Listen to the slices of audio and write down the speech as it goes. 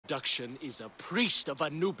abduction is a priest of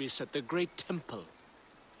Anubis at the Great Temple.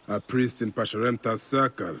 A priest in Pasherenptah's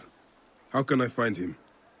circle. How can I find him?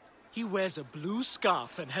 He wears a blue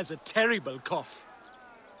scarf and has a terrible cough.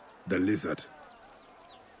 The lizard.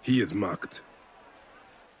 He is marked.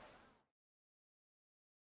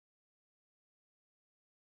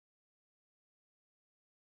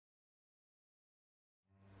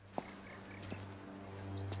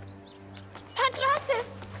 Pantratis!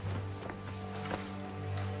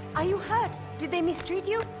 Are you hurt? Did they mistreat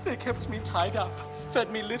you? They kept me tied up,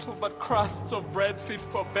 fed me little but crusts of bread fit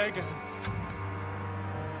for beggars.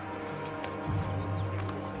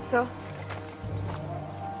 So?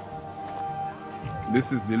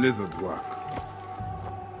 This is the lizard's work.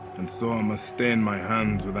 And so I must stain my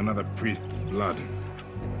hands with another priest's blood.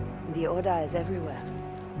 The Order is everywhere.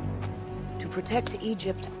 To protect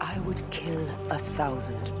Egypt, I would kill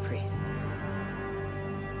 1,000 priests.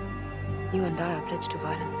 You and I are pledged to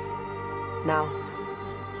violence. Now.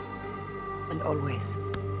 And always.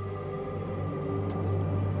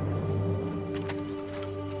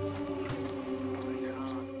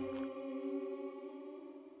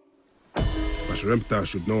 Pasherenptah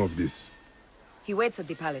should know of this. He waits at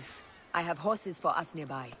the palace. I have horses for us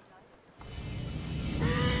nearby.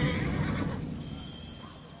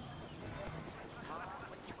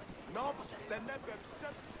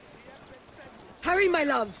 Hurry, my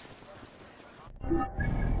love!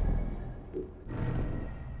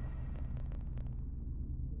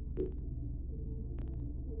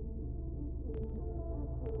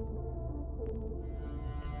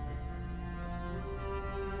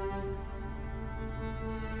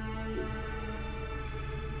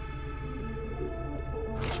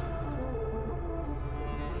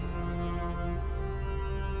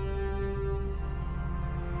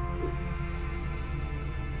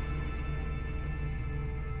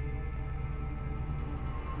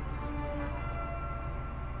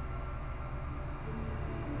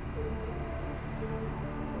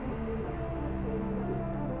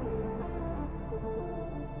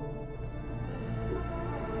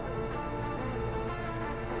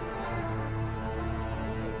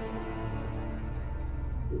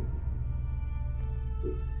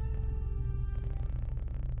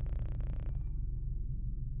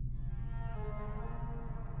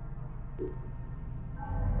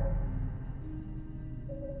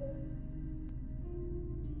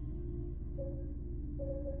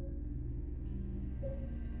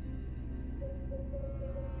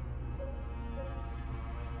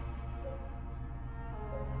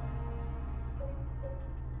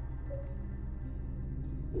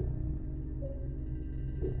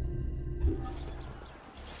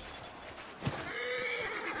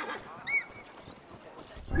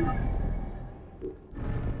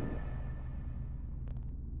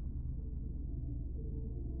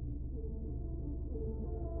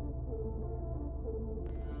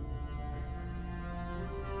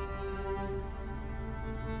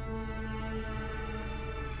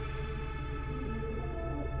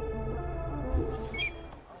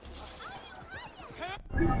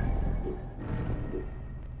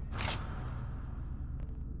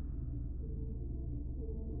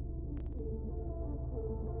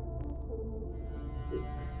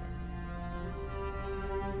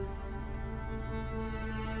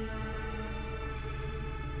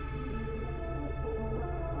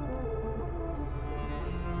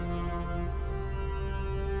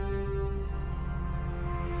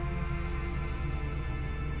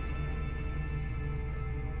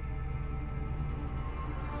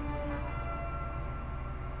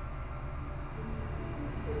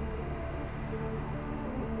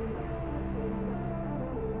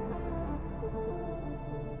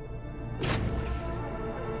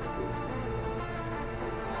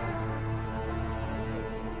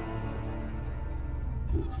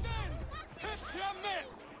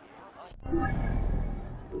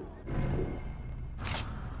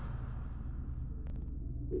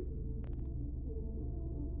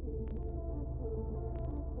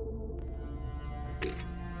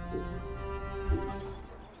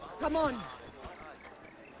 Come on!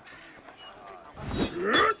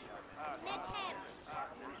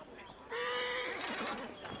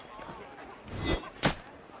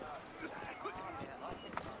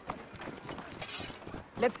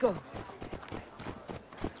 Let's go.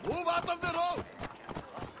 Move out of the road!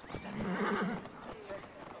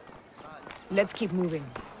 Let's keep moving.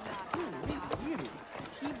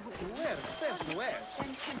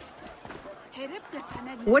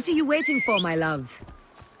 What are you waiting for, my love?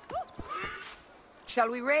 Shall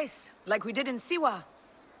we race, like we did in Siwa?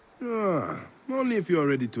 Only if you are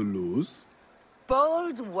ready to lose.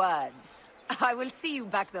 Bold words. I will see you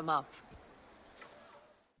back them up.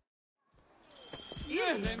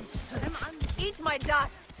 Eat my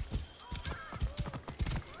dust!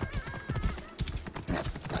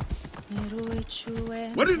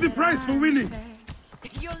 What is the price for winning?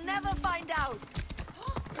 You'll never find out!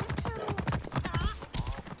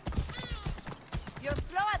 You're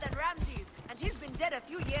slower than Ramses, and he's been dead a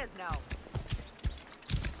few years now.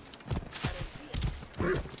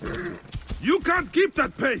 You can't keep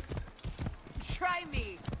that pace! Try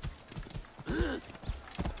me!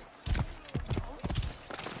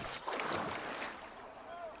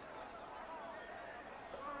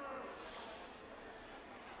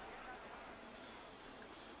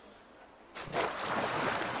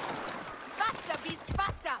 Faster, beast,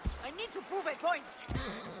 faster! I need to prove a point!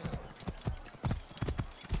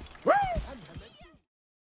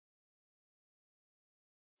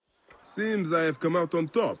 Seems I have come out on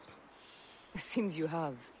top. Seems you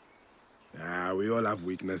have. Ah, we all have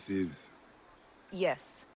weaknesses. Yes,